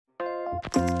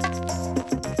Waka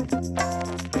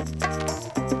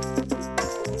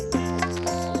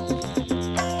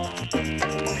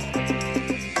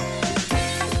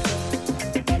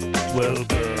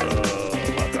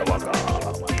waka.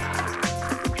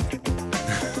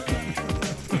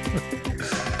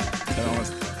 That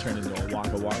almost turned into a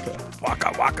waka waka.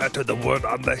 Waka waka to the word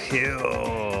on the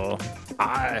hill.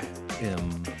 I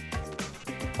am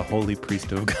a holy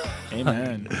priest of God.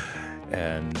 Amen.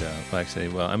 And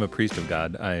I'm a priest of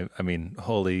God. I mean,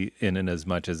 holy in and as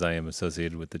much as I am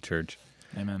associated with the church,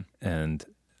 Amen. and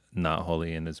not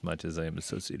holy in as much as I am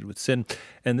associated with sin.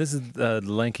 And this is the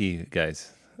lanky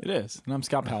guys. It is. And I'm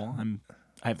Scott Powell.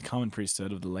 I have the common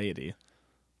priesthood of the laity.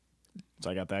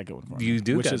 So I got that going for me. You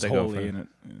do which got is that going holy for you.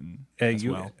 as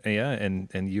well. Yeah,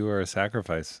 and you are a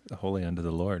sacrifice, holy unto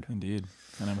the Lord. Indeed.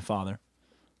 And I'm a father.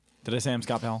 Did I say I'm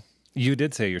Scott Powell? You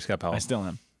did say you're Scott Powell. I still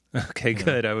am. Okay,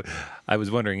 good. I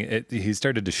was wondering. He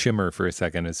started to shimmer for a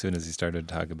second as soon as he started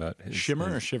to talk about his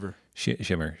Shimmer or shiver?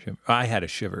 Shimmer. I had a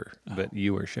shiver, but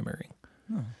you were shimmering,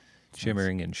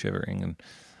 shimmering and shivering. And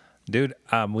dude,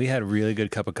 we had a really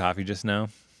good cup of coffee just now.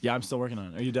 Yeah, I'm still working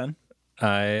on it. Are you done?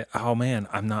 I'm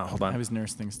not. Hold on. I was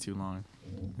nursed things too long.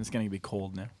 It's going to be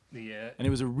cold now. Yeah. And it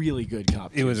was a really good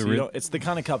cup. It was it's the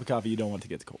kind of cup of cold you don't want to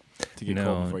get cold.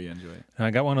 Cold before you enjoy it. And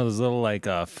I got one of those little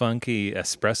funky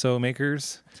espresso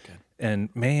makers. That's good. And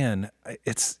man,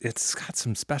 it's got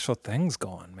some special things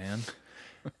going, man.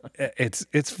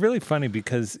 It's really funny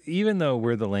because even though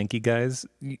we're the lanky guys,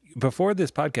 before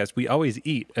this podcast, we always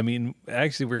eat. I mean,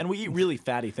 actually, and we eat really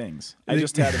fatty things. I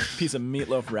just had a piece of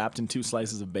meatloaf wrapped in 2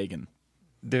 slices of bacon.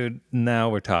 Dude, now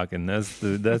we're talking. That's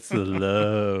the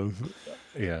love.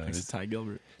 Yeah, Thanks to Ty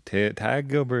Gilbert. Ty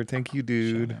Gilbert, thank you,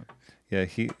 dude. Yeah,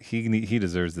 he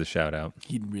deserves the shout out.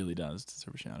 He really does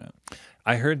deserve a shout out.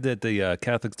 I heard that the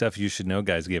Catholic Stuff You Should Know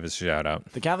guys gave us a shout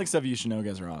out. The Catholic Stuff You Should Know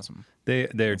guys are awesome.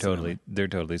 They're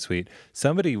totally sweet.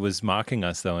 Somebody was mocking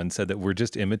us though and said that we're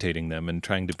just imitating them and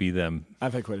trying to be them.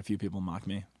 I've had quite a few people mock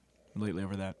me lately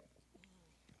over that.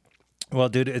 Well,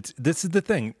 dude, this is the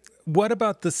thing. What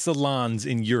about the salons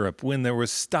in Europe when there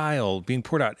was style being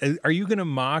poured out? Are you going to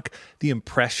mock the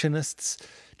Impressionists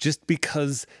just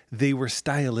because they were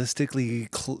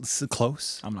stylistically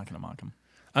close? I'm not going to mock them.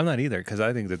 I'm not either because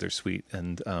I think that they're sweet.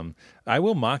 And I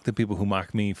will mock the people who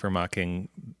mock me for mocking.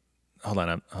 Hold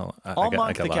on. I'll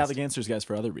mock the Catholic Answers guys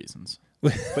for other reasons,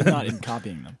 but not in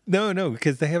copying them. No,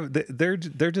 because they're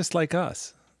just like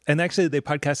us. And actually, they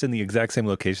podcast in the exact same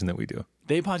location that we do.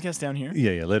 They podcast down here?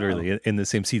 Yeah, literally in the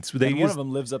same seats. One of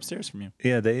them lives upstairs from you.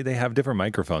 Yeah, they have different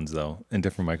microphones though, and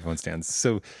different microphone stands.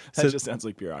 So that just sounds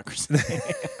like bureaucracy.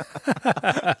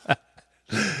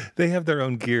 They have their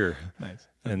own gear. Nice.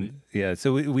 And yeah,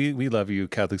 so we love you,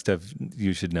 Catholic Stuff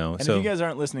You Should Know. And so if you guys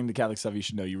aren't listening to Catholic Stuff You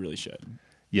Should Know, you really should.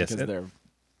 Yes,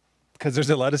 because there's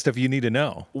a lot of stuff you need to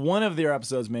know. One of their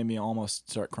episodes made me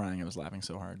almost start crying. I was laughing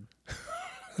so hard.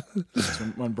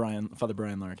 when Father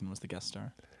Brian Larkin was the guest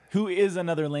star, who is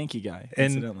another lanky guy,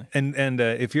 incidentally. And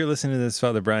if you're listening to this,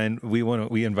 Father Brian,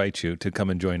 we invite you to come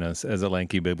and join us as a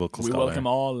lanky biblical scholar. We welcome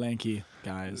all lanky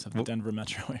guys of the Denver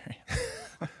metro area.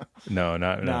 No,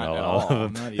 not all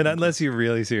of them. And unless you're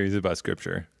really serious about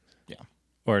Scripture. Yeah.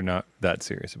 Or not that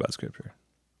serious about Scripture.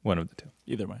 One of the two.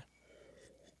 Either way.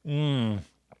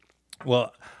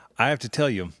 Well, I have to tell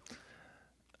you,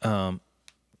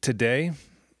 today,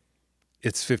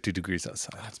 it's 50 degrees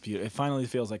outside. That's beautiful. It finally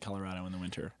feels like Colorado in the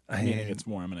winter. Meaning it's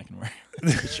warm and I can wear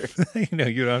a shirt. You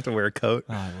don't have to wear a coat.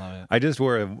 Oh, I love it. I just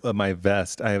wore my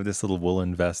vest. I have this little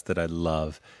woolen vest that I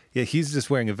love. Yeah, he's just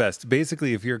wearing a vest.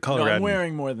 Basically, if you're a Coloradan... No, I'm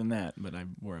wearing more than that, but I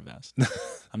wore a vest.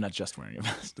 I'm not just wearing a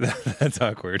vest. That's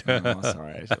awkward. No,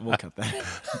 sorry. We'll cut that.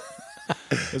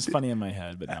 It was funny in my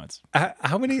head, but now it's...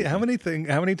 How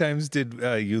many times did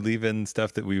you leave in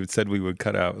stuff that we said we would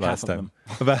cut out last time?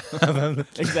 About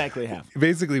exactly half.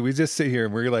 Basically, we just sit here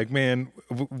and we're like, man,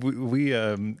 we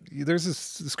there's a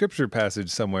scripture passage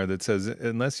somewhere that says,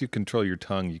 unless you control your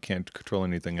tongue, you can't control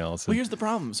anything else. Well, here's the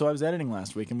problem. So I was editing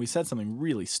last week, and we said something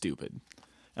really stupid.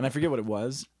 And I forget what it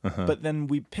was, but then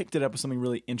we picked it up with something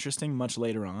really interesting much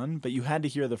later on. But you had to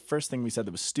hear the first thing we said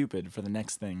that was stupid for the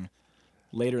next thing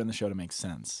later in the show to make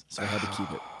sense. So I had to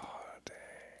keep it.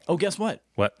 Oh, guess what?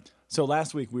 What? So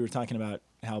last week we were talking about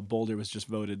how Boulder was just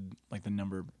voted like the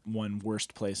 #1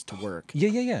 worst place to work.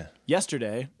 Yeah.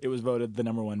 Yesterday, it was voted the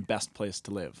 #1 best place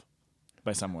to live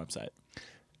by some website.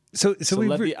 So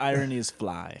let the ironies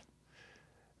fly.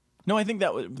 No, I think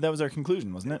that was our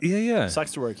conclusion, wasn't it? Yeah.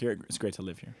 Sucks to work here. It's great to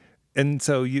live here. And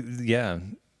so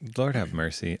Lord have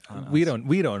mercy. We don't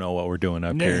know what we're doing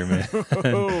up here, man.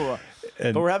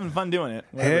 But we're having fun doing it.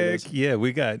 Heck yeah,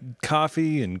 we got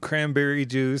coffee and cranberry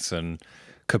juice and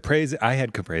caprese. I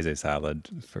had caprese salad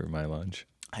for my lunch.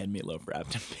 I had meatloaf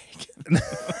wrapped in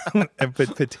bacon. I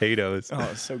put potatoes. Oh,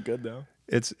 it's so good though.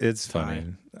 It's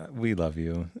funny. We love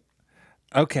you.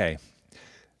 Okay.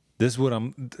 This is what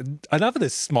enough of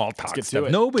this small talk get to stuff.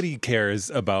 it. Nobody cares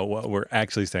about what we're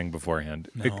actually saying beforehand,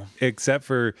 No. except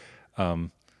for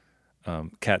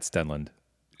Kat Stenland.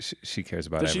 She cares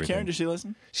about Does she everything. care? Does she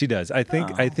listen? She does. I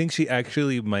think she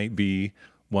actually might be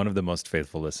one of the most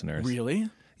faithful listeners. Really?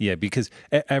 Yeah, because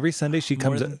every Sunday she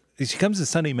comes to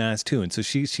Sunday Mass too, and so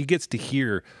she gets to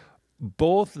hear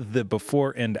both the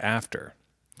before and after.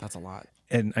 That's a lot.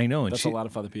 And I know, and That's a lot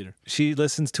of Father Peter. she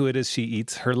listens to it as she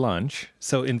eats her lunch.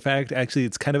 So in fact, actually,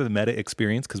 it's kind of a meta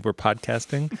experience because we're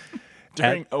podcasting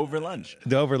During over lunch.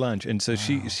 over lunch, and so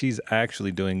she's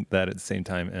actually doing that at the same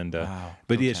time. And Wow.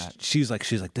 but Go yeah, Kat. she's like,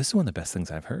 this is one of the best things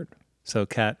I've heard. So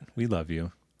Kat, we love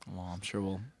you. Well, I'm sure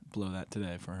we'll blow that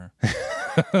today for her.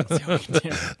 Let's see what we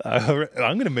can do.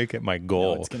 I'm gonna make it my No,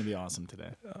 goal. it's going to be awesome today.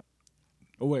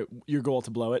 Oh, wait. Your goal to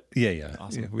blow it? Yeah.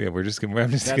 Awesome. Yeah, we're just gonna. I'm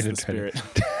just That's gonna the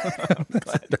try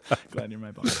spirit. Glad you're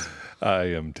my boss. I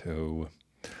am too.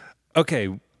 Okay,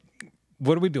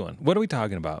 what are we doing? What are we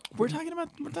talking about? We're talking about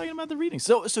the reading.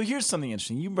 So here's something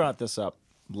interesting. You brought this up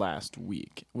last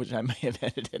week, which I may have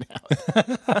edited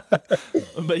out.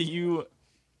 But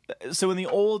so in the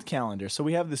old calendar, so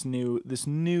we have this new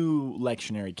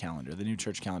lectionary calendar, the new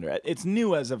church calendar. It's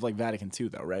new as of like Vatican II,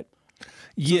 though, right?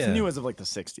 Yeah, It's new as of like the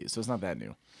 60s, so it's not that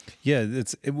new. yeah.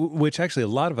 Which actually a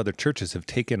lot of other churches have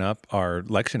taken up our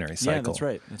lectionary cycle. Yeah, that's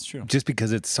right. That's true. Just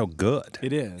because it's so good.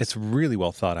 It is. It's really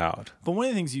well thought out. But one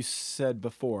of the things you said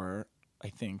before, I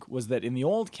think, was that in the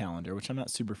old calendar, which I'm not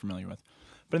super familiar with,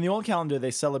 but in the old calendar,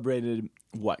 they celebrated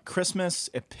what? Christmas,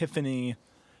 Epiphany,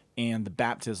 and the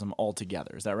baptism all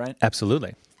together. Is that right?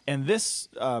 Absolutely. And this,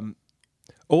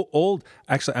 Old.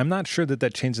 Actually, I'm not sure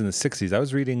that changed in the '60s. I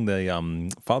was reading the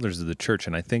Fathers of the Church,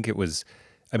 and I think it was.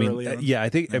 I mean, Early on? yeah, I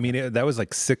think. I mean, that was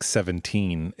like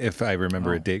 617, if I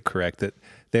remember a date correct. That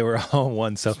they were all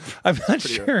one. So I'm not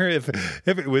sure if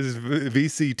it was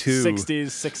VC2, 60s,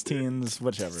 16s,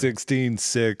 whichever. 16,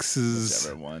 6s.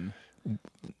 Whichever one.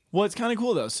 Well, it's kind of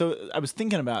cool, though. So I was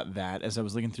thinking about that as I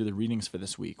was looking through the readings for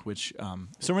this week, which,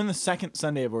 so we're in the second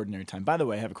Sunday of Ordinary Time. By the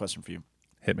way, I have a question for you.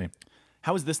 Hit me.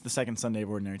 How is this the second Sunday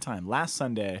of Ordinary Time? Last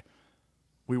Sunday,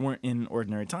 we weren't in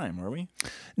Ordinary Time, were we?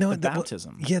 No, The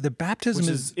baptism. Yeah, the baptism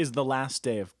Which is the last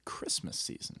day of Christmas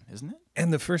season, isn't it?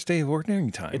 and the first day of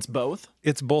ordinary time. It's both?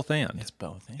 It's both and. It's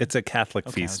both. Eh? It's a Catholic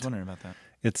okay, I was feast. wondering about that.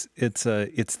 It's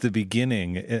the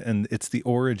beginning and it's the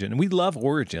origin. We love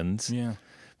origins. Yeah.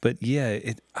 But yeah,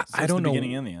 So I it's don't the know.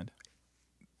 beginning and the end.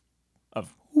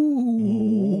 Of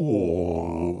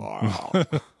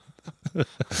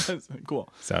cool.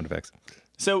 Sound effects.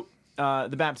 So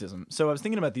the baptism. So I was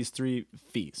thinking about these three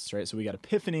feasts, right? So we got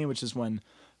Epiphany, which is when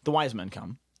the wise men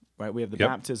come, right? We have the Yep.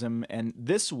 baptism, and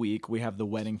this week we have the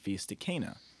wedding feast at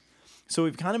Cana. So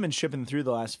we've kind of been shipping through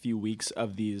the last few weeks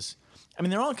of these. I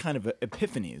mean, they're all kind of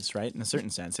epiphanies, right? In a certain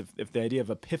sense, if the idea of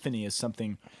epiphany is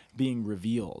something being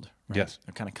revealed, right? Yes.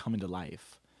 They're kind of coming to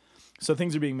life. So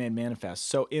things are being made manifest.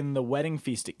 So in the wedding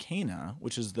feast at Cana,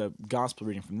 which is the gospel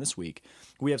reading from this week,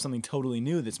 we have something totally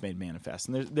new that's made manifest.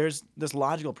 And there's this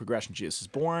logical progression. Jesus is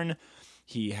born.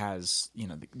 He has,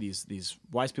 these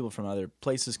wise people from other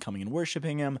places coming and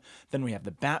worshiping him. Then we have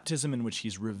the baptism in which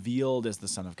he's revealed as the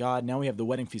Son of God. Now we have the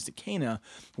wedding feast at Cana,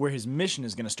 where his mission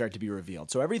is going to start to be revealed.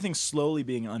 So everything's slowly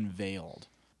being unveiled.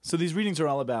 So these readings are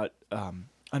all about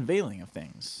unveiling of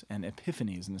things and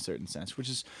epiphanies in a certain sense, which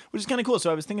is kind of cool.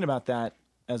 So I was thinking about that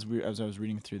as I was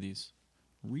reading through these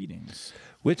readings.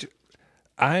 Which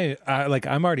I like.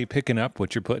 I'm already picking up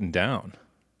what you're putting down.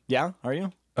 Yeah, are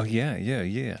you? Oh yeah.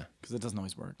 Because it doesn't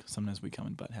always work. Sometimes we come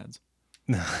in butt heads.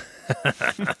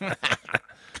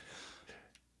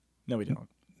 No, we don't.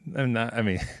 I'm not. I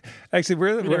mean, actually,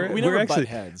 we're never butt actually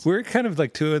heads. we're kind of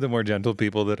like two of the more gentle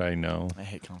people that I know. I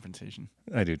hate confrontation.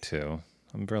 I do too.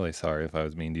 I'm really sorry if I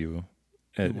was mean to you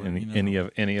at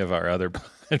were, any of our other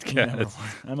podcasts.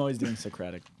 I'm always doing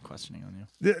Socratic questioning on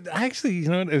you. Actually, you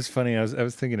know what? It was funny. I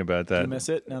was thinking about Do that. you miss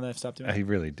it now that I've stopped doing it? I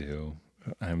really do.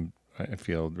 I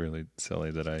feel really silly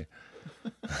that I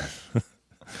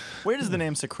Where does the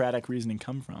name Socratic reasoning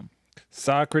come from?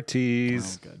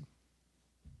 Socrates. Oh, good.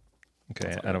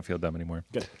 Okay, I don't feel dumb anymore.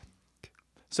 Good.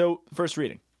 So, first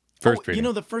reading. First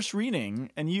reading. The first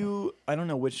reading, and I don't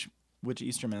know which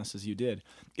Easter Masses you did.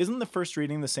 Isn't the first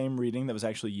reading the same reading that was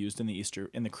actually used in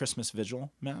the Christmas Vigil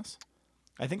Mass?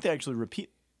 I think they actually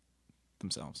repeat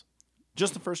themselves.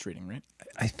 Just the first reading, right?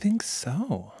 I think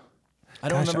so. I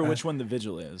don't Gosh, remember which one the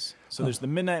vigil is. So there's the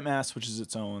midnight mass, which is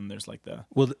its own. There's like the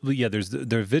Well, yeah, there's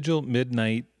the vigil,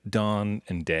 midnight, dawn,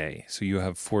 and day. So you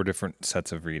have 4 different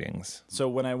sets of readings. So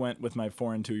when I went with my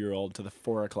 4 and 2-year-old to the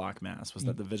 4:00 mass, was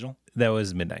that the vigil? That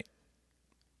was midnight.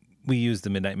 We use the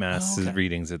midnight mass Oh, okay.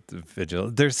 readings at the vigil.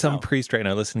 There's some priest right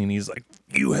now listening. He's like,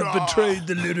 "You have betrayed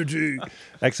the liturgy."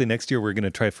 Actually, next year we're going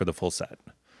to try for the full set.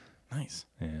 Nice.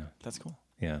 Yeah, That's cool.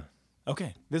 yeah,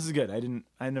 Okay, this is good.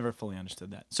 I never fully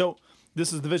understood that. So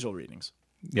this is the visual readings.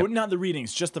 Yep. Well, not the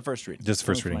readings, just the first reading. Just the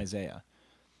first From reading. Isaiah.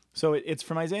 So it's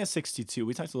from Isaiah 62.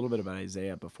 We talked a little bit about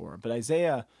Isaiah before, but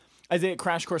Isaiah,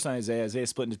 crash course on Isaiah. Isaiah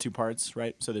split into 2 parts,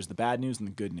 right? So there's the bad news and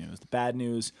the good news. The bad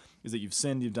news is that you've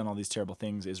sinned, you've done all these terrible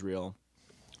things, Israel.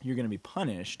 You're going to be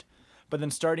punished. But then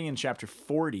starting in chapter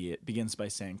 40, it begins by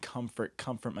saying, comfort,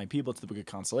 comfort my people. It's the book of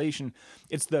consolation.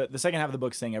 It's the second half of the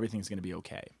book saying everything's going to be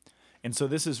okay. And so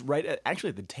this is actually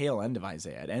at the tail end of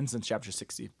Isaiah. It ends in chapter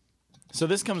 60. So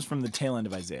this comes from the tail end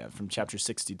of Isaiah, from chapter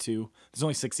 62. There's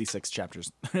only 66 chapters.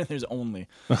 There's only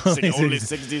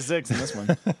 66 in this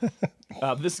one.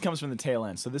 This comes from the tail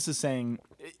end. So this is saying,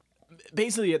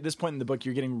 basically at this point in the book,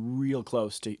 you're getting real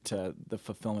close to the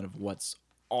fulfillment of what's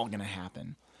all going to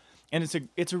happen. And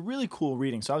it's a really cool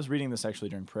reading. So I was reading this actually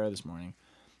during prayer this morning.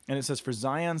 And it says, "For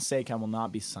Zion's sake I will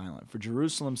not be silent. For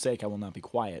Jerusalem's sake I will not be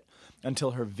quiet,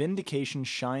 until her vindication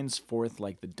shines forth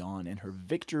like the dawn, and her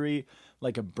victory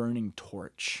like a burning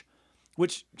torch."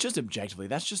 Which, just objectively,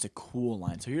 that's just a cool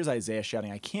line. So here's Isaiah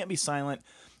shouting, I can't be silent,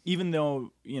 even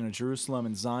though, Jerusalem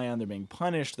and Zion, they're being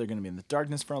punished. They're going to be in the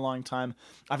darkness for a long time.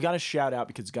 I've got to shout out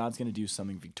because God's going to do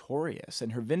something victorious.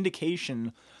 And her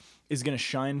vindication is going to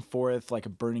shine forth like a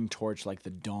burning torch, like the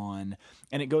dawn.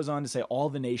 And it goes on to say, all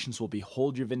the nations will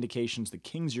behold your vindications, the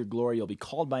kings your glory. You'll be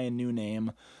called by a new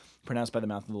name, pronounced by the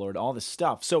mouth of the Lord, all this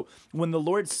stuff. So when the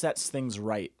Lord sets things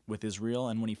right with Israel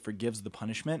and when he forgives the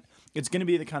punishment, it's going to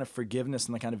be the kind of forgiveness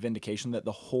and the kind of vindication that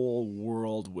the whole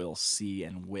world will see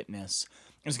and witness.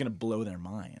 It's going to blow their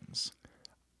minds.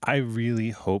 I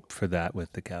really hope for that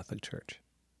with the Catholic Church.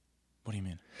 What do you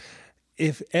mean?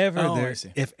 If ever I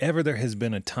see. there has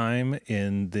been a time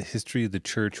in the history of the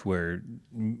church where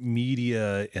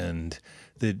media and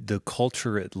the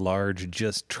culture at large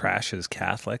just trashes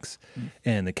Catholics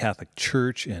and the Catholic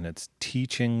Church and its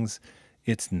teachings,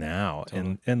 it's now.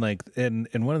 Totally.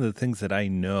 And one of the things that I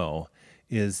know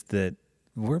is that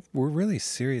we're really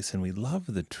serious and we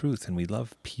love the truth and we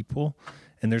love people,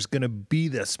 and there's going to be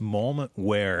this moment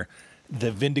where the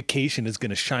vindication is going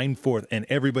to shine forth and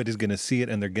everybody's going to see it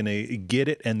and they're going to get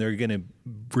it and they're going to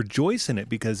rejoice in it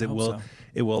because it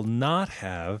will not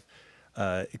have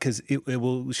because it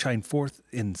will shine forth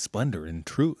in splendor and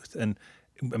truth. And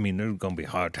I mean, there's going to be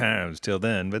hard times till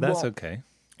then, but that's okay.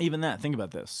 Even that, think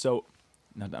about this. So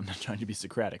I'm not trying to be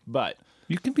Socratic, but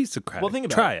You can be Socratic. well,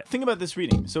 Try it. Think about this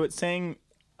reading. So it's saying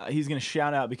he's going to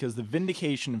shout out because the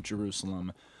vindication of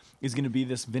Jerusalem is going to be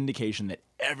this vindication that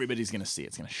everybody's going to see.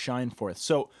 It's going to shine forth.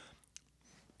 So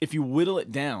if you whittle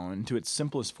it down to its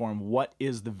simplest form, what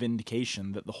is the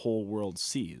vindication that the whole world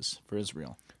sees for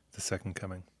Israel? The second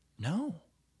coming. No.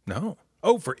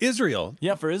 Oh, for Israel.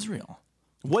 Yeah, for Israel.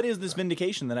 What is this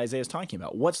vindication that Isaiah is talking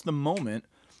about? What's the moment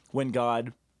when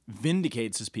God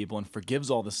vindicates his people and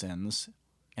forgives all the sins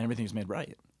and everything's made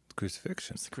right?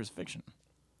 Crucifixion. It's the crucifixion.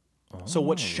 So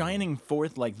what's Oh. shining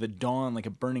forth like the dawn, like a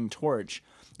burning torch,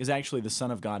 is actually the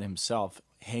Son of God himself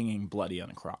hanging bloody on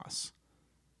a cross.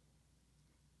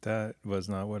 That was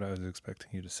not what I was expecting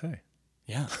you to say.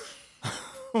 Yeah.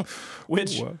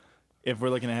 Which, Whoa. if we're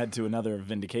looking ahead to another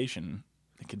vindication,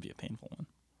 it could be a painful one.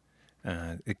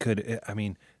 It could. I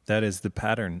mean, that is the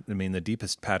pattern. I mean, the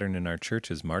deepest pattern in our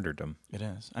church is martyrdom. It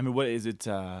is. I mean, what is it?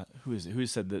 Who is it? Who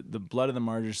said that the blood of the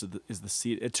martyrs is the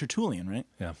seed? It's Tertullian, right?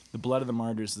 Yeah. The blood of the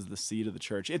martyrs is the seed of the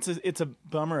church. It's a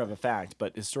bummer of a fact,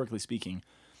 but historically speaking,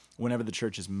 whenever the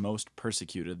church is most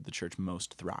persecuted, the church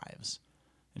most thrives,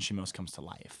 and she most comes to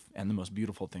life, and the most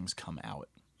beautiful things come out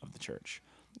of the church,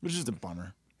 which is a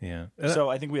bummer. Yeah. So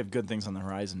I think we have good things on the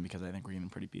horizon because I think we're getting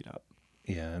pretty beat up.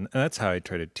 Yeah, and that's how I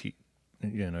try to treat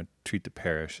the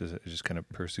parish is just kind of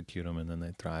persecute them and then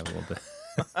they thrive a little bit.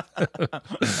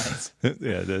 Nice.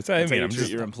 Yeah, that's How I you mean, I'm treat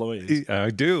just your employees. I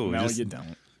do. No, just- you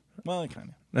don't. Well,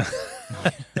 kind of.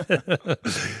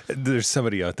 There's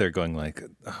somebody out there going like,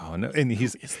 "Oh no," and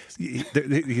he's He like,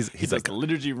 does the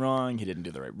liturgy wrong. He didn't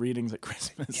do the right readings at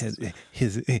Christmas.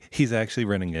 he's actually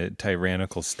running a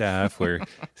tyrannical staff where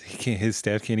his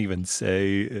staff can't even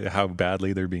say how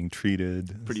badly they're being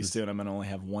treated. Pretty soon, I'm gonna only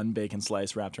have one bacon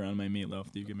slice wrapped around my meatloaf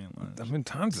that you give me at lunch. I mean,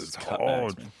 times is cutbacks,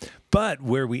 hard. man. But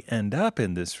where we end up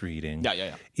in this reading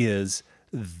Yeah. is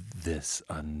this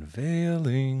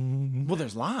unveiling. Well,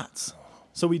 there's lots.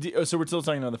 So we're still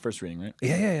talking about the first reading, right?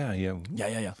 Yeah.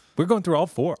 Yeah. We're going through all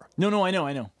 4. No, I know.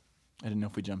 I didn't know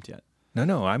if we jumped yet.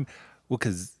 No,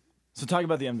 because So talk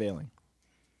about the unveiling.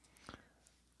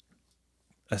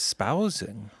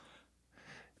 espousing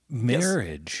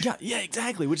marriage. Yeah,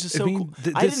 exactly. Which is so cool.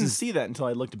 I didn't see that until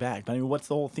I looked back. But I mean, what's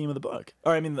the whole theme of the book?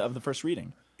 Or I mean, of the first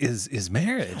reading? Is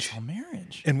marriage. It's all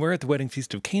marriage. And we're at the wedding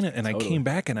feast of Cana, and I came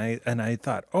back and I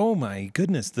thought, oh my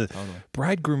goodness, the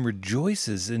bridegroom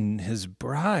rejoices in his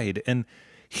bride, and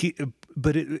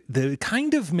the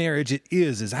kind of marriage it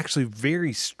is actually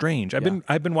very strange.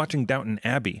 I've been watching Downton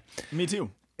Abbey. Me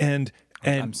too. And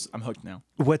I'm hooked now.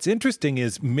 What's interesting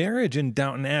is marriage in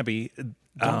Downton Abbey.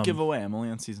 Don't give away. I'm only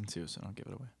on season 2, so don't give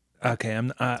it away. Okay,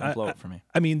 Don't blow it for me.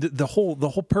 I mean, the whole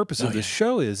purpose of this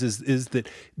show is that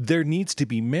there needs to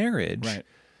be marriage, right?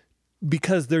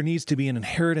 Because there needs to be an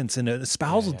inheritance and an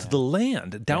espousal to the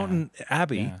land. Downton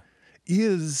Abbey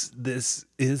is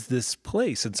this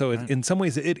place, and so in some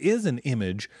ways it is an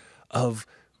image of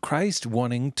Christ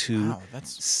wanting to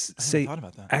say, thought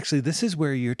about that. Actually, this is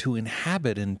where you're to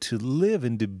inhabit and to live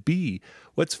and to be.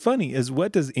 What's funny is,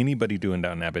 what does anybody do in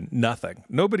Downton Abbey? Nothing.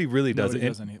 Nobody really does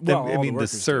it. Well, I mean, the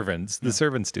servants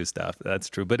do stuff. That's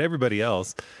true. But everybody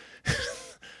else,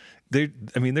 they're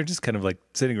just kind of like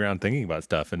sitting around thinking about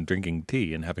stuff and drinking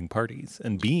tea and having parties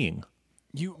and being.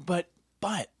 But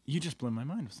you just blew my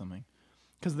mind with something.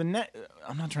 Because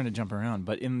I'm not trying to jump around,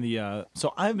 but in the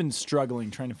so I've been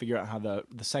struggling trying to figure out how the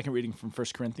second reading from 1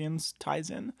 Corinthians ties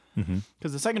in.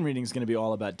 Because the second reading is going to be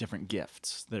all about different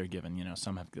gifts that are given. You know,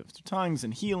 some have gifts of tongues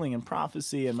and healing and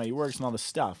prophecy and mighty works and all this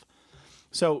stuff.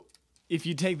 So if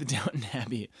you take the Downton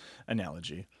Abbey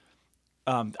analogy,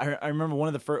 I remember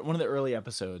one of the early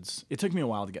episodes. It took me a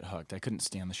while to get hooked. I couldn't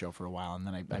stand the show for a while, and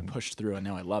then I pushed through, and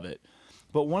now I love it.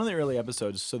 But one of the early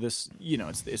episodes, so this,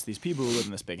 it's these people who live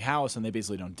in this big house, and they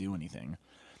basically don't do anything.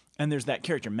 And there's that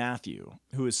character, Matthew,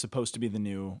 who is supposed to be the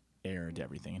new heir to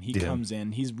everything. And he comes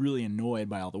in, he's really annoyed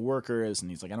by all the workers,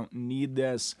 and he's like, I don't need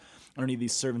this. I don't need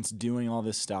these servants doing all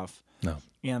this stuff. No.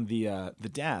 And the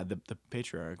dad, the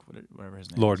patriarch, whatever his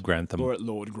name Lord is. Grantham.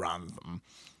 Lord Grantham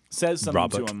says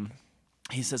something to him.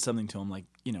 He says something to him like,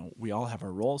 we all have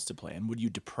our roles to play, and would you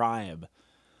deprive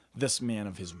this man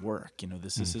of his work?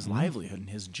 This is his livelihood and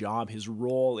his job. His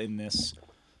role in this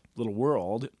little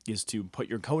world is to put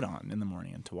your coat on in the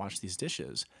morning and to wash these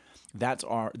dishes. That's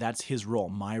his role.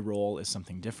 My role is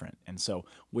something different. And so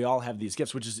we all have these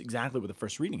gifts, which is exactly what the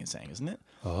first reading is saying, isn't it?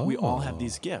 Oh. We all have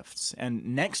these gifts.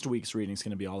 And next week's reading is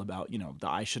going to be all about, the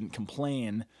I shouldn't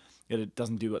complain that it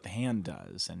doesn't do what the hand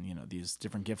does. And, these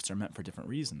different gifts are meant for different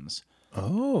reasons.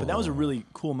 Oh. But that was a really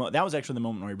cool moment. That was actually the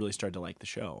moment where I really started to like the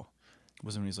show.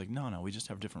 Was when he's like, no, we just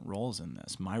have different roles in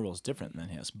this. My role is different than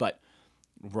his, but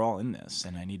we're all in this,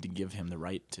 and I need to give him the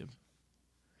right to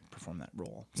perform that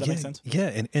role. Does that make sense?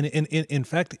 Yeah, and in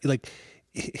fact, like,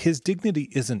 his dignity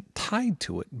isn't tied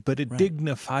to it, but it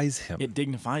dignifies him. It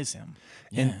dignifies him.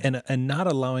 Yeah. And not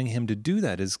allowing him to do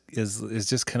that is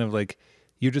just kind of like,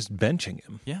 you're just benching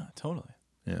him. Yeah, totally.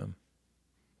 Yeah.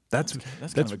 That's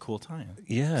kind of a cool tie-in.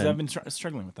 Yeah. 'Cause I've been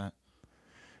struggling with that.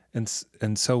 And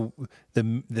so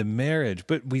the marriage,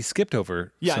 but we skipped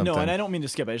over. Yeah, no, and I don't mean to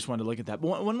skip. I just wanted to look at that.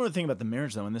 But one more thing about the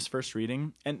marriage, though, in this first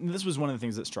reading, and this was one of the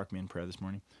things that struck me in prayer this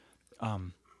morning.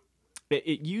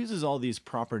 It uses all these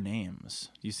proper names.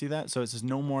 Do you see that? So it says,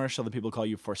 "No more shall the people call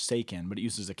you forsaken," but it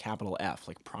uses a capital F,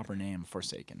 like proper name,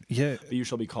 forsaken. Yeah. But you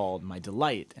shall be called my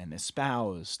delight and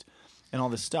espoused, and all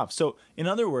this stuff. So in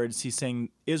other words, he's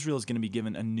saying Israel is going to be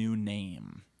given a new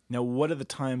name. Now, what are the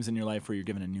times in your life where you're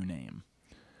given a new name?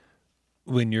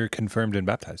 When you're confirmed and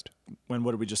baptized. What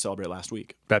did we just celebrate last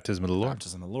week? Baptism of the Lord.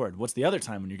 Baptism of the Lord. What's the other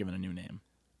time when you're given a new name?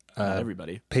 Not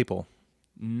everybody. Papal.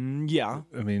 Yeah.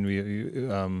 I mean,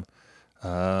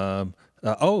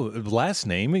 last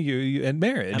name you and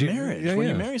marriage. Marriage. When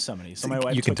you marry somebody. So my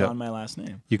wife took on my last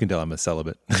name. You can tell I'm a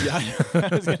celibate. Yeah. I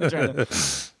was going to try to.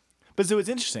 But so it's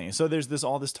interesting. So there's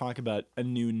all this talk about a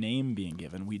new name being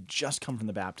given. We just come from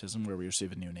the baptism where we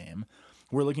receive a new name.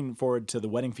 We're looking forward to the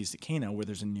wedding feast at Cana where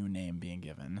there's a new name being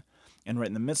given. And right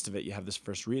in the midst of it, you have this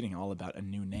first reading all about a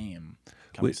new name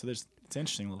coming. So it's an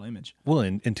interesting little image. Well,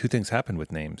 and two things happen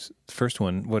with names. The first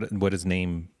one, what does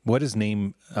name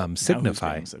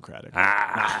signify? Now who's Socratic?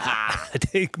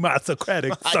 Take my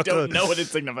Socratic. I don't know what it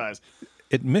signifies.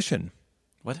 Admission.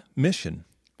 What? Mission.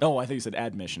 Oh, I think you said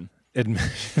admission.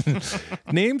 Admission.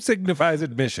 Name signifies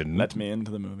admission. Let me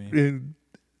into the movie.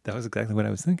 That was exactly what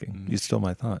I was thinking. You stole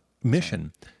my thought.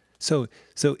 Mission. So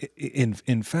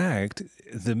in fact,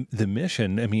 the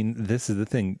mission, I mean, this is the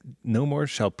thing. No more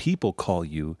shall people call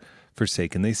you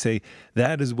forsaken. They say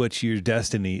that is what your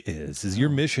destiny is your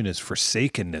mission is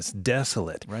forsakenness,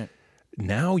 desolate. Right.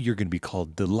 Now you're going to be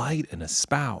called delight and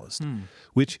espoused,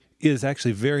 which is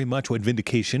actually very much what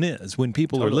vindication is. When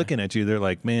people are Totally. looking at you, they're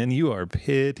like, man, you are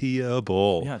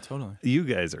pitiable. Yeah, totally. You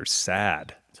guys are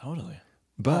sad. Totally.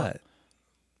 But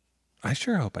I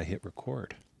sure hope I hit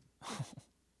record.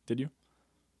 Did you?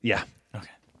 Yeah. Okay.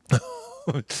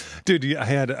 Dude,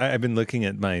 I've been looking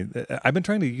at I've been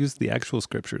trying to use the actual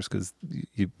scriptures because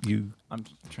I'm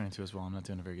trying to as well. I'm not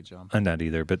doing a very good job. I'm not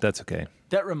either, but that's okay.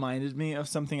 That reminded me of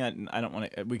something. I don't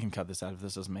want to. We can cut this out if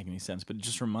this doesn't make any sense. But it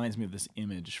just reminds me of this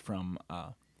image from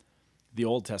the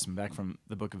Old Testament, back from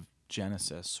the book of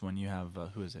Genesis, when you have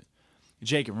who is it?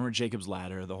 Jacob. Remember Jacob's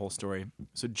ladder, the whole story.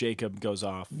 So Jacob goes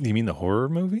off. You mean the horror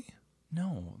movie?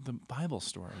 No, the Bible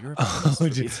story. You're a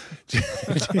Bible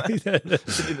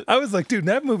I was like, dude,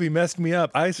 that movie messed me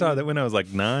up. I saw that when I was like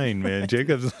 9, man.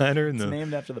 Jacob's Ladder. It's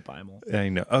named after the Bible. I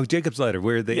know. Oh, Jacob's Ladder,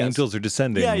 where the Yes. angels are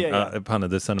descending upon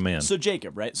the Son of Man. So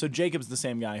Jacob, right? So Jacob's the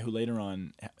same guy who later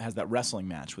on has that wrestling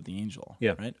match with the angel.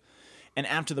 Yeah. Right? And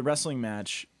after the wrestling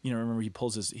match, remember he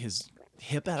pulls his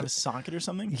hip out of his socket or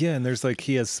something? Yeah, and there's like,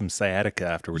 he has some sciatica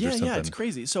afterwards or something. Yeah, it's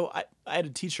crazy. So I had a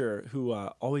teacher who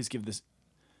always give this.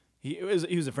 He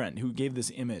was a friend who gave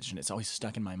this image, and it's always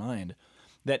stuck in my mind.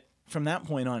 That from that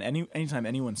point on, anytime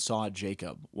anyone saw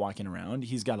Jacob walking around,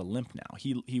 he's got a limp now.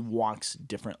 He walks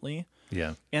differently.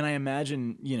 Yeah. And I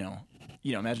imagine,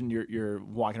 imagine you're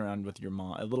walking around with your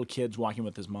mom, a little kid's walking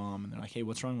with his mom, and they're like, "Hey,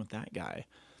 what's wrong with that guy?"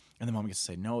 And the mom gets to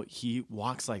say, "No, he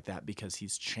walks like that because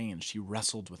he's changed. He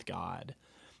wrestled with God,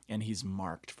 and he's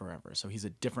marked forever. So he's a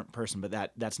different person.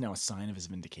 But that's now a sign of his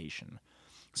vindication."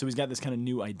 So he's got this kind of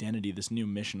new identity, this new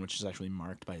mission, which is actually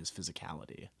marked by his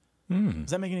physicality. Does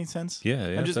that make any sense?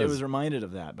 Yeah, I was reminded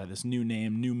of that by this new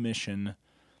name, new mission.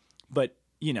 But,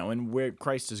 and where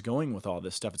Christ is going with all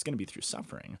this stuff, it's going to be through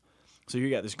suffering. So you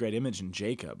got this great image in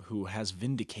Jacob who has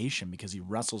vindication because he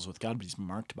wrestles with God, but he's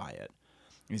marked by it.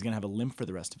 And he's going to have a limp for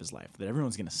the rest of his life that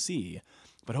everyone's going to see,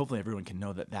 but hopefully everyone can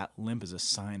know that limp is a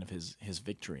sign of his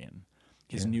victory and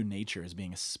his new nature is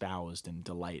being espoused in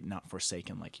delight, not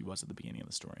forsaken like he was at the beginning of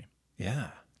the story.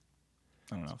 Yeah.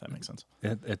 I don't know if that makes sense.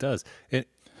 It does.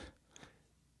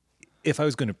 If I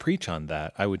was going to preach on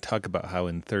that, I would talk about how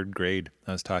in 3rd grade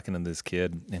I was talking to this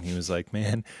kid, and he was like,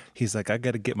 "Man, he's like, I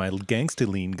got to get my gangsta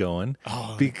lean going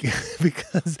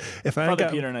because if I ain't Father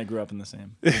got Peter and I grew up in the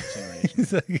same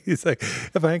generation. he's like,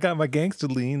 if I ain't got my gangsta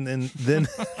lean, then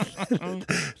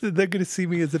they're going to see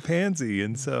me as a pansy."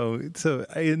 And so in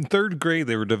 3rd grade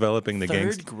they were developing the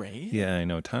gangsta. 3rd grade? Yeah, I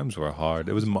know. Times were hard.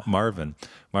 It was Marvin.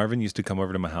 Marvin used to come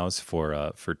over to my house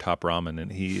for Top Ramen,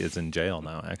 and he is in jail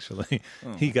now. Actually,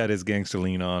 he got his gangster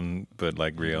lean on, but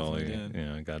like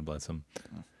really, God bless him.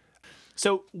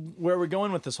 So where we're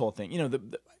going with this whole thing,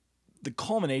 the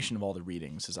culmination of all the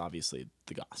readings is obviously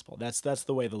the gospel. That's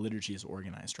the way the liturgy is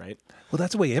organized, right? Well,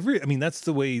 that's the way that's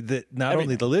the way that not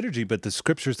only the liturgy but the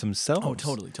scriptures themselves. Oh,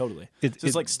 totally.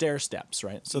 It's like stair steps,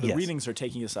 right? So the Yes. readings are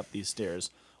taking us up these stairs,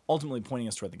 ultimately pointing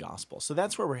us toward the gospel. So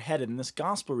that's where we're headed. And this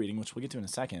gospel reading, which we'll get to in a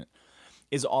second,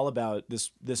 is all about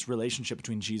this relationship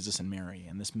between Jesus and Mary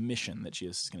and this mission that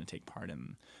Jesus is going to take part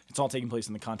in. It's all taking place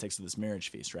in the context of this marriage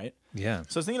feast, right? Yeah.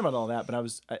 So I was thinking about all that, but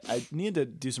I needed to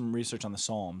do some research on the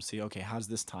Psalms, see, okay, how does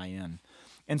this tie in?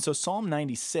 And so Psalm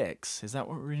 96, is that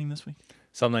what we're reading this week?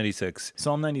 Psalm 96.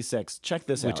 Psalm 96. Check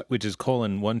this out. Which is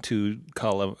colon 1 2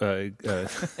 column. Yeah,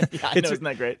 I know, isn't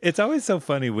that great? It's always so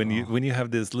funny when you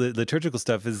have this liturgical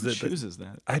stuff. Is Who that chooses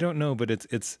that? I don't know, but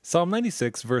it's Psalm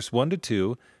 96, verse 1 to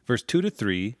 2, verse 2 to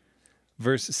 3,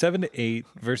 verse 7 to 8,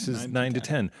 verses 9 to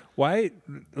 10. Why?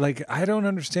 Like, I don't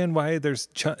understand why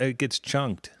it gets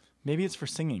chunked. Maybe it's for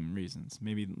singing reasons.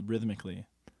 Maybe rhythmically,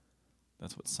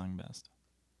 that's what's sung best.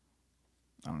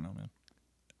 I don't know, man.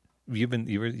 You've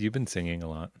been singing a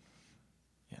lot.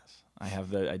 Yes, I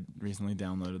have I recently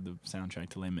downloaded the soundtrack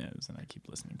to Les Mis, and I keep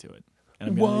listening to it.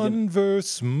 And One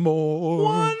verse more.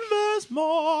 One verse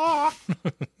more.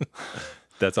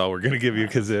 That's all we're gonna give you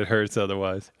because it hurts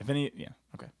otherwise.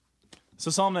 Okay.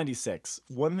 So Psalm 96.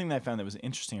 One thing that I found that was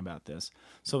interesting about this.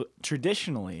 So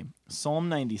traditionally, Psalm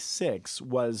 96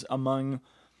 was among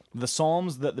the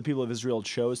psalms that the people of Israel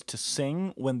chose to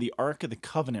sing when the Ark of the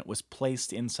Covenant was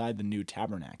placed inside the new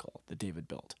tabernacle that David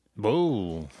built.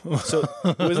 Whoa. So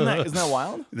isn't that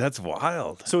wild? That's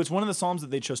wild. So it's one of the psalms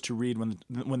that they chose to read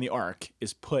when the Ark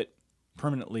is put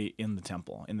permanently in the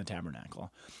temple, in the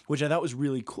tabernacle, which I thought was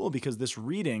really cool because this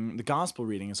reading, the gospel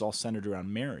reading, is all centered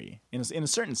around Mary in a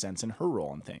certain sense, in her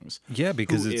role in things. Yeah,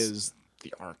 because who it's is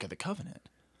the Ark of the Covenant.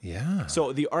 Yeah.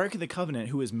 So the Ark of the Covenant,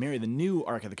 who is Mary, the new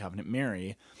Ark of the Covenant,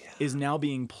 Mary, is now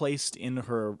being placed in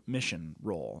her mission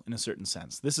role in a certain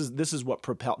sense. This is what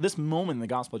propelled this moment in the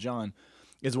Gospel of John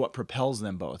is what propels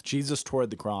them both. Jesus toward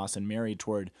the cross and Mary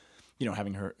toward,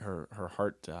 having her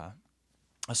heart,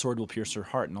 a sword will pierce her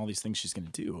heart and all these things she's going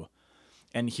to do.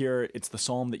 And here it's the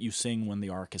psalm that you sing when the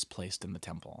ark is placed in the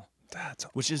temple.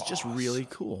 Which is just really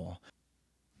cool.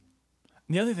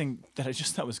 And the other thing that I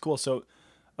just thought was cool, so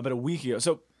about a week ago,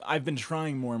 so I've been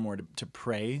trying more and more to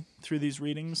pray through these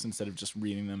readings instead of just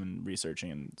reading them and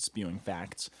researching and spewing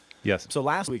facts. Yes. So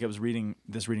last week I was reading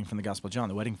from the Gospel of John,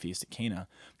 the wedding feast at Cana.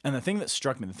 And the thing that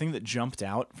struck me, the thing that jumped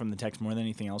out from the text more than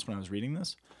anything else when I was reading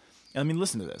this, I mean,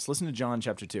 listen to this. Listen to John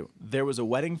chapter 2. There was a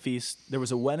wedding feast. There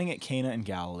was a wedding at Cana in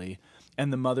Galilee,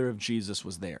 and the mother of Jesus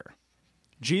was there.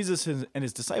 Jesus and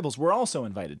his disciples were also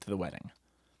invited to the wedding.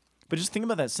 But just think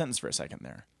about that sentence for a second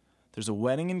there. There's a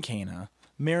wedding in Cana.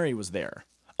 Mary was there.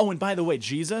 Oh, and by the way,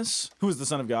 Jesus, who is the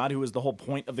Son of God, who is the whole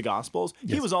point of the Gospels,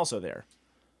 he was also there.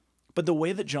 But the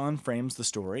way that John frames the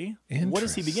story, what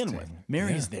does he begin with?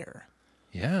 Mary's there.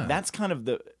 Yeah. That's kind of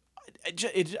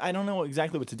I don't know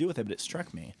exactly what to do with it, but it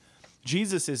struck me.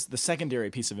 Jesus is the secondary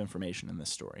piece of information in this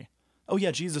story. Oh,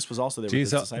 yeah, Jesus was also there with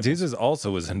his disciples. Jesus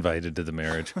also was invited to the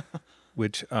marriage,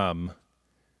 which...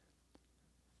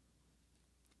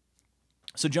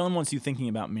 So John wants you thinking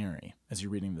about Mary as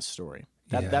you're reading this story.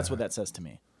 That's what that says to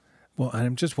me. Well,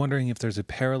 I'm just wondering if there's a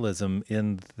parallelism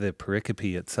in the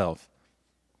pericope itself.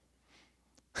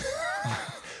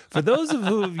 For those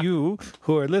of you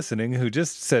who are listening who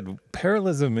just said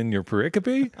parallelism in your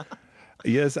pericope,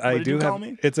 yes, I do have.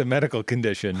 It's a medical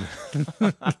condition.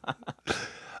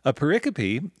 A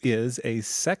pericope is a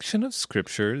section of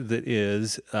scripture that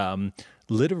is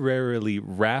literarily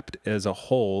wrapped as a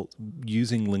whole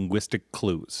using linguistic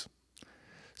clues.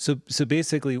 So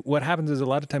basically what happens is a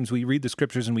lot of times we read the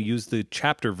scriptures and we use the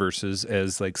chapter verses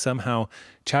as like somehow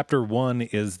chapter 1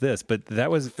 is this, but that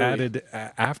was added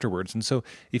afterwards. And so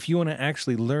if you want to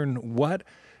actually learn what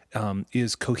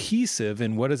is cohesive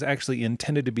and what is actually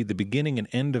intended to be the beginning and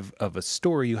end of a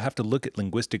story, you have to look at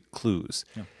linguistic clues.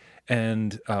 Yeah.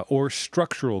 And or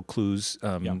structural clues,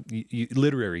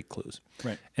 literary clues.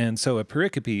 Right. And so a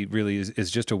pericope really is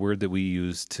just a word that we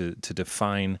use to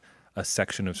define a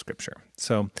section of scripture.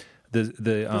 So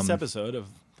this episode of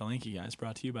The Lanky Guys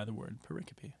brought to you by the word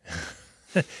pericope.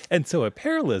 And so a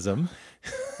parallelism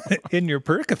in your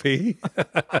pericope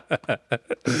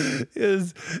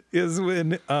is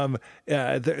when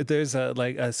there's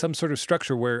some sort of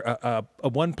structure where a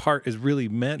one part is really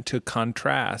meant to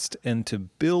contrast and to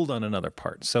build on another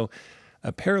part. So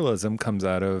a parallelism comes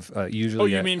out of usually.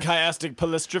 Oh, you mean chiastic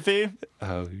polystrophy?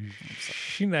 Oh,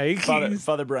 shnikes.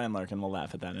 Father Brian Larkin will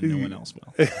laugh at that, and no one else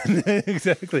will.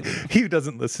 Exactly. He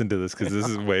doesn't listen to this because this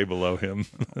is way below him.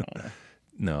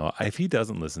 No, if he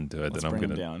doesn't listen to it, then I'm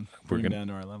gonna bring him down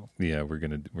to our level. Yeah, we're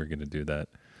gonna do that.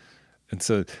 And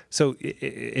so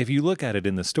if you look at it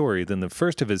in the story, then the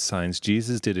first of his signs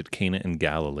Jesus did at Cana in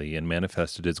Galilee and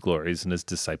manifested his glories, and his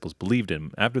disciples believed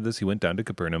him. After this, he went down to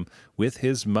Capernaum with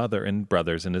his mother and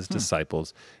brothers and his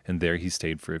disciples, and there he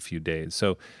stayed for a few days.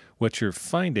 So what you're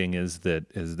finding is that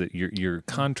you're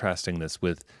contrasting this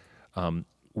with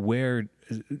where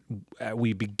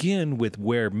we begin with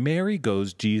where Mary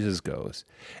goes, Jesus goes.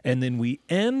 And then we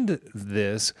end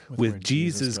this with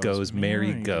Jesus goes,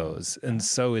 Mary goes. And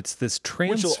so it's this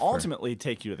transfer. Which will ultimately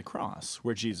take you to the cross,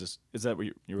 where Jesus, is that what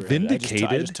you were vindicated?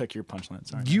 I just took your punchline,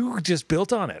 sorry. You just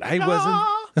built on it. I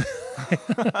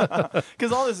wasn't.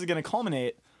 Because all this is going to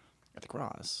culminate at the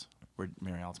cross, where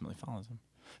Mary ultimately follows him.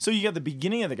 So you got the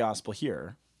beginning of the gospel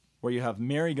here, where you have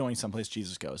Mary going someplace,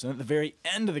 Jesus goes. And at the very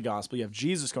end of the gospel, you have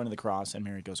Jesus going to the cross, and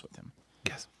Mary goes with him.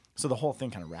 Yes. So the whole thing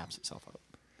kind of wraps itself up.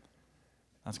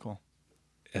 That's cool.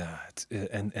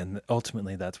 And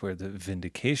ultimately, that's where the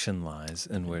vindication lies,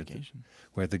 and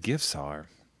where the gifts are.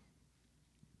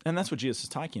 And that's what Jesus is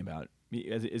talking about.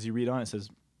 As you read on, it says,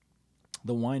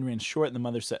 the wine ran short, and the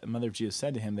mother of Jesus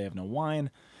said to him, they have no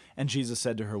wine. And Jesus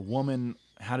said to her, woman,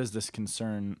 how does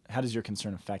your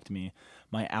concern affect me?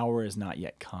 My hour is not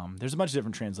yet come. There's a bunch of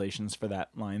different translations for that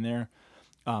line there.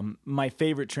 My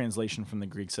favorite translation from the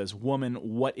Greek says, woman,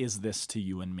 what is this to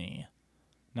you and me?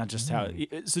 Not just how.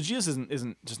 So Jesus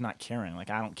isn't just not caring. Like,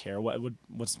 I don't care.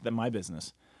 What's my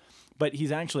business? But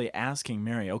he's actually asking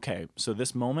Mary, okay, so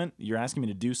this moment, you're asking me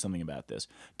to do something about this.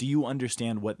 Do you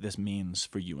understand what this means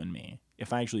for you and me?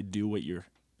 If I actually do what you're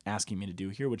asking me to do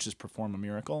here, which is perform a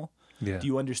miracle, do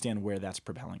you understand where that's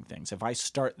propelling things? If I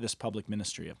start this public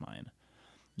ministry of mine,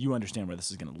 you understand where this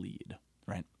is going to lead,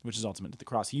 right? Which is ultimate to the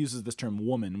cross. He uses this term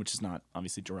woman, which is not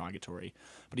obviously derogatory,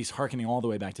 but he's hearkening all the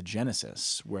way back to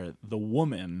Genesis, where the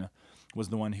woman was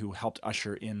the one who helped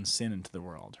usher in sin into the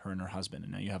world, her and her husband.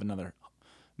 And now you have another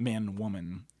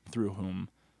man-woman through whom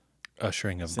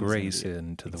ushering of grace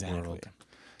into the world.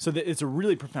 So it's a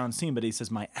really profound scene, but he says,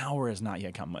 my hour has not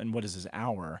yet come. And what is his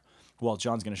hour? Well,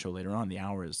 John's going to show later on, the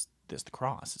hour is the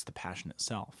cross. It's the passion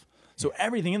itself. So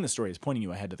everything in the story is pointing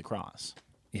you ahead to the cross.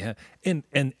 Yeah,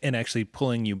 and actually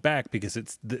pulling you back, because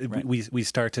it's we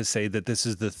start to say that this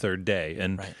is the third day,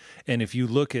 and if you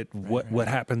look at what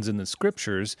happens in the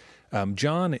scriptures,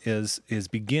 John is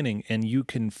beginning, and you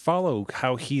can follow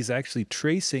how he's actually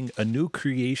tracing a new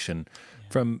creation.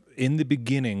 From in the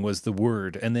beginning was the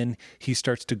Word, and then he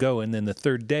starts to go, and then the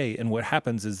third day, and what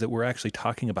happens is that we're actually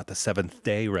talking about the seventh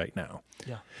day right now.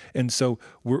 Yeah. And so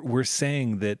we're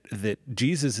saying that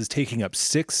Jesus is taking up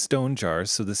 6 stone jars.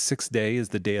 So the 6th day is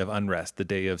the day of unrest, the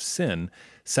day of sin.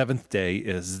 7th day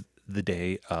is the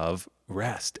day of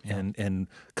rest and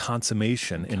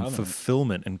consummation and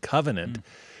fulfillment and covenant.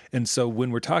 And so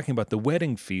when we're talking about the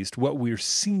wedding feast, what we're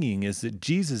seeing is that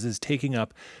Jesus is taking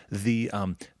up the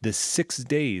 6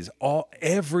 days,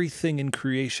 everything in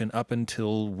creation up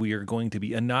until we are going to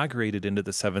be inaugurated into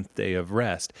the 7th day of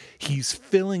rest. He's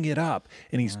filling it up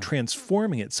and he's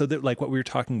transforming it so that, like what we were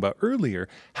talking about earlier,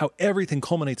 how everything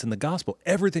culminates in the gospel,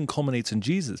 everything culminates in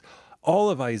Jesus.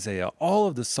 All of Isaiah, all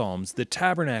of the Psalms, the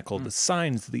tabernacle, the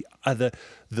signs, the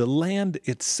land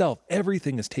itself,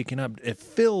 everything is taken up,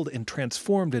 filled and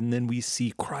transformed, and then we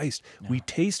see Christ. Yeah. We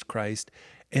taste Christ,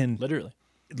 and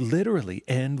literally,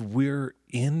 and we're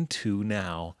into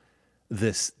now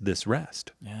this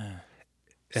rest. Yeah.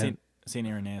 Saint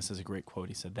Irenaeus has a great quote.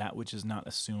 He said, "That which is not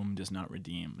assumed is not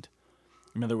redeemed."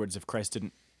 In other words, if Christ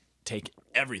didn't take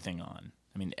everything on,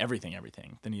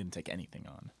 everything, then he didn't take anything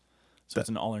on. So it's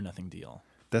an all or nothing deal.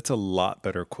 That's a lot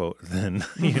better quote than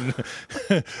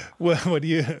what do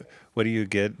you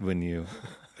get when you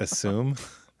assume?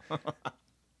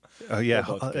 Oh yeah,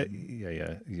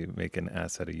 yeah. You make an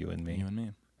ass out of you and me. You and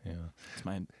me. Yeah. It's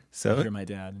I hear my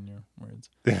dad in your words.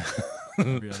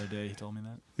 Every other day he told me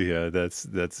that. Yeah, that's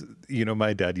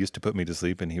my dad used to put me to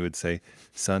sleep, and he would say,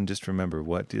 "Son, just remember,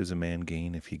 what does a man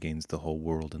gain if he gains the whole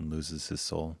world and loses his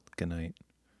soul? Good night."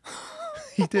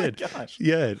 He did. Oh my gosh.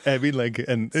 Yeah.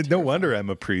 And no wonder I'm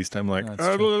a priest. I'm like,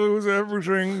 I lose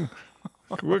everything.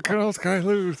 What else can I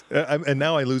lose? And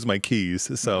now I lose my keys.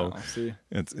 So see.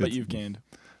 But you've gained.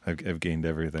 I've gained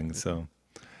everything. So.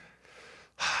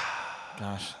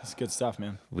 Gosh, it's good stuff,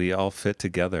 man. We all fit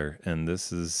together, and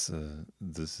this is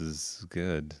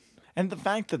good. And the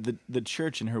fact that the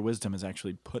church in her wisdom has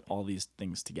actually put all these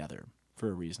things together for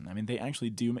a reason. They actually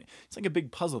do. It's like a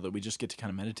big puzzle that we just get to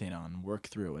kind of meditate on, work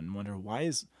through, and wonder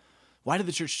why did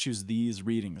the church choose these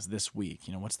readings this week?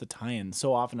 What's the tie-in?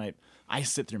 So often I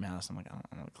sit through Mass, I'm like, I don't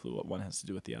have a clue what one has to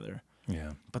do with the other.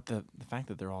 Yeah. But the fact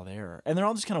that they're all there, and they're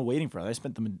all just kind of waiting for it. I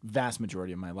spent the vast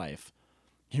majority of my life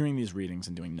hearing these readings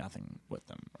and doing nothing with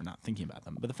them or not thinking about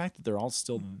them. But the fact that they're all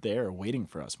still there waiting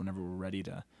for us whenever we're ready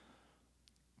to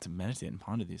meditate and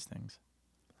ponder these things.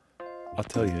 I'll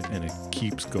tell you, and it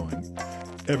keeps going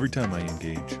every time I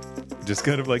engage. Just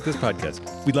kind of like this podcast.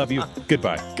 We love you.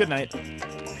 Goodbye. Good night.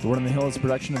 The Word on the Hill is a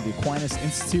production of the Aquinas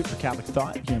Institute for Catholic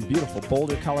Thought here in beautiful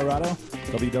Boulder, Colorado.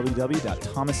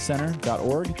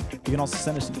 www.thomascenter.org. You can also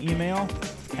send us an email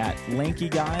at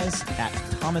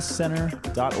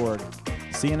lankyguys@thomascenter.org.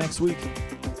 See you next week.